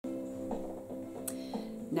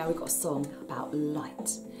Now we've got a song about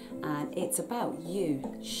light, and it's about you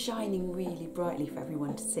shining really brightly for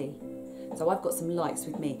everyone to see. So I've got some lights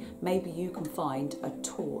with me. Maybe you can find a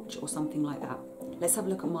torch or something like that. Let's have a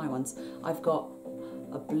look at my ones. I've got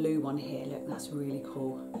a blue one here, look, that's really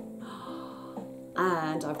cool.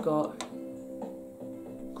 And I've got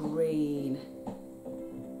green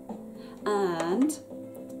and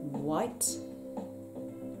white,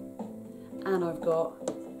 and I've got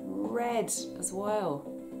red as well.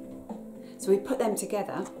 So we put them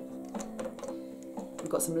together. We've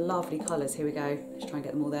got some lovely colours. Here we go. Let's try and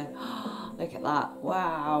get them all there. Look at that.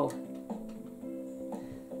 Wow.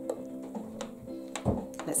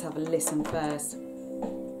 Let's have a listen first.